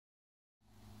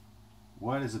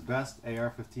What is the best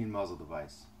AR-15 muzzle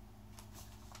device?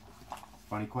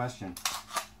 Funny question.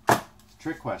 It's a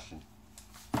trick question.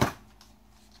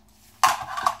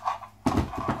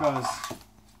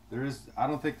 Because I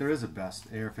don't think there is a best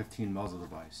AR-15 muzzle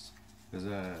device. There's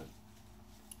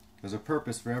a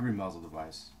purpose for every muzzle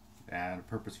device and a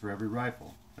purpose for every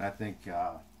rifle. And I think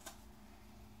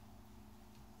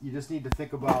you just need to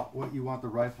think about what you want the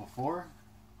rifle for,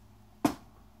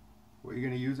 what you're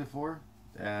going to use it for,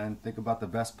 and think about the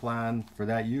best plan for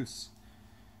that use.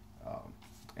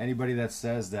 Anybody that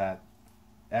says that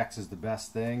X is the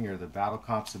best thing, or the battle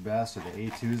comp's the best, or the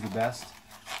A2 is the best,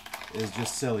 is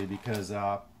just silly, because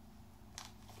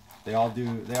they all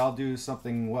do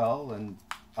something well and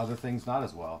other things not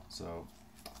as well. So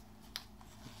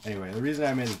anyway, the reason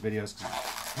I made this video is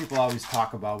because people always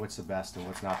talk about what's the best and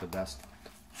what's not the best.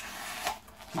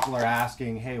 People are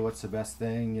asking, hey, what's the best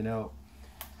thing, you know.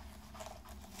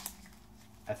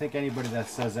 I think anybody that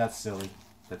says that's silly,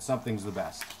 that something's the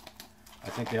best. I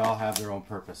think they all have their own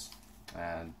purpose.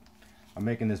 And I'm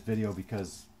making this video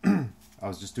because I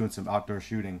was just doing some outdoor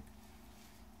shooting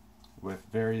with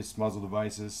various muzzle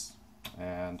devices,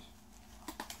 and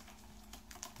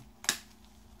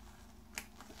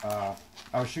I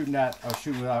was shooting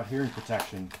without hearing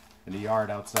protection in the yard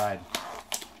outside.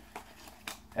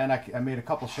 And I made a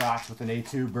couple shots with an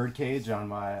A2 birdcage on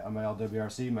my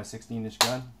LWRC, my 16-inch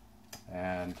gun,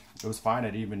 and it was fine. I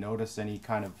didn't even notice any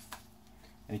kind of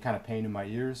pain in my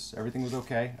ears. Everything was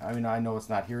okay. I mean, I know it's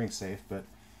not hearing safe, but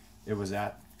it was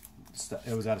at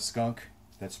a skunk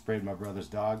that sprayed my brother's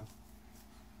dog.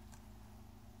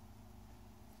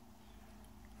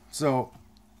 So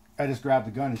I just grabbed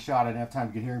the gun and shot. I didn't have time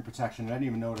to get hearing protection. I didn't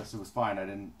even notice. It was fine. I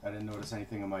didn't notice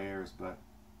anything in my ears. But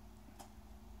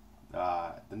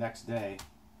the next day,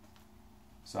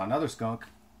 saw another skunk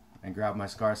and grabbed my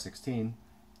Scar 16.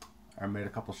 I made a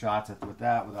couple shots with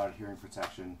that without hearing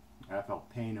protection, and I felt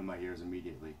pain in my ears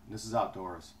immediately. And this is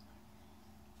outdoors,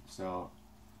 so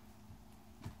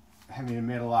I mean, it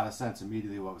made a lot of sense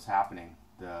immediately what was happening.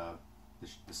 The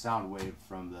sound wave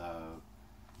from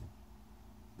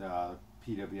the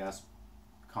PWS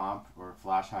comp, or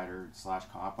flash hider /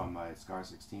 comp, on my Scar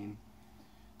 16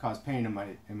 caused pain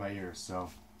in my ears. So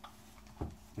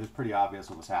it was pretty obvious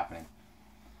what was happening.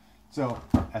 So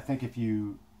I think if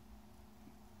you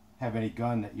have any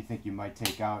gun that you think you might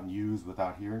take out and use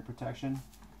without hearing protection,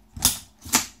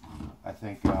 I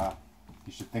think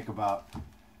you should think about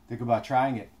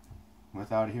trying it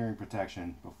without hearing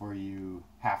protection before you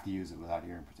have to use it without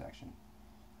hearing protection.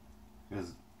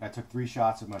 Because I took 3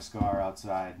 shots of my Scar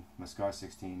outside, my Scar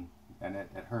 16, and it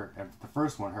hurt. The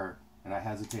first one hurt, and I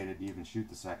hesitated to even shoot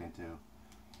the second two,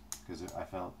 because I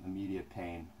felt immediate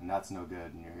pain, and that's no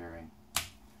good in your hearing.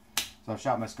 So I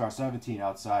shot my Scar 17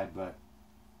 outside, but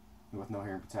with no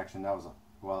hearing protection. That was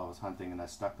while I was hunting, and I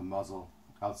stuck the muzzle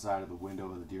outside of the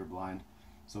window of the deer blind,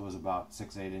 so it was about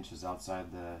 6-8 inches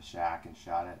outside the shack, and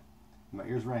shot it. My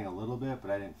ears rang a little bit,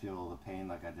 but I didn't feel the pain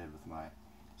like I did with my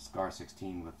Scar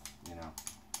 16 with, you know.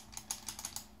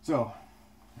 So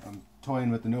I'm toying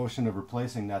with the notion of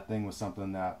replacing that thing with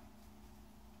something that,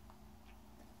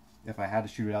 if I had to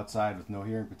shoot it outside with no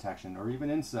hearing protection, or even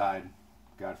inside,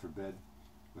 God forbid,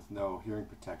 with no hearing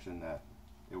protection, that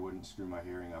it wouldn't screw my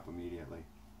hearing up immediately.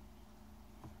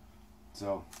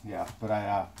 So yeah, but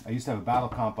I used to have a battle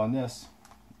comp on this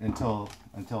until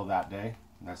that day,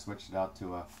 and I switched it out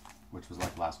to which was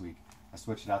like last week. I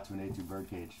switched it out to an A2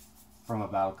 birdcage from a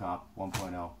battle comp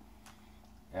 1.0,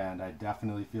 and I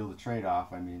definitely feel the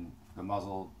trade-off. I mean, the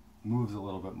muzzle moves a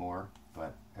little bit more,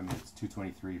 but I mean, it's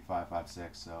 223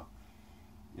 5.56, so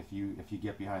if you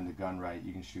get behind the gun right,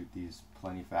 you can shoot these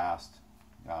plenty fast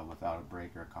without a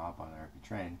break or a comp on there if you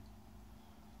train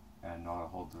and know how to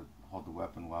hold the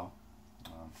weapon well.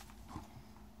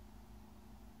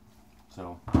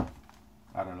 So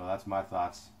I don't know. That's my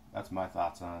thoughts. That's my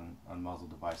thoughts on muzzle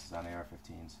devices, on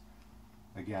AR-15s.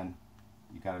 Again,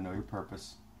 you got to know your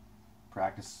purpose.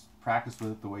 Practice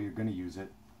with it the way you're going to use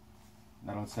it.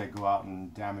 I don't say go out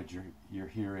and damage your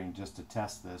hearing just to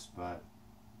test this, but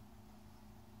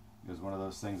it was one of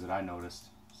those things that I noticed.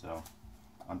 So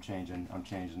I'm changing them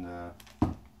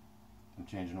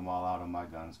all out on my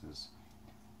guns, because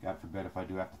God forbid if I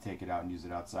do have to take it out and use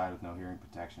it outside with no hearing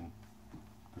protection,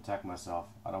 protect myself.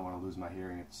 I don't want to lose my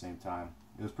hearing at the same time.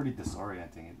 It was pretty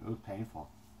disorienting. It was painful.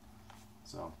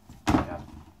 So yeah.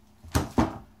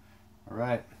 All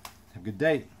right. Have a good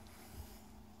day.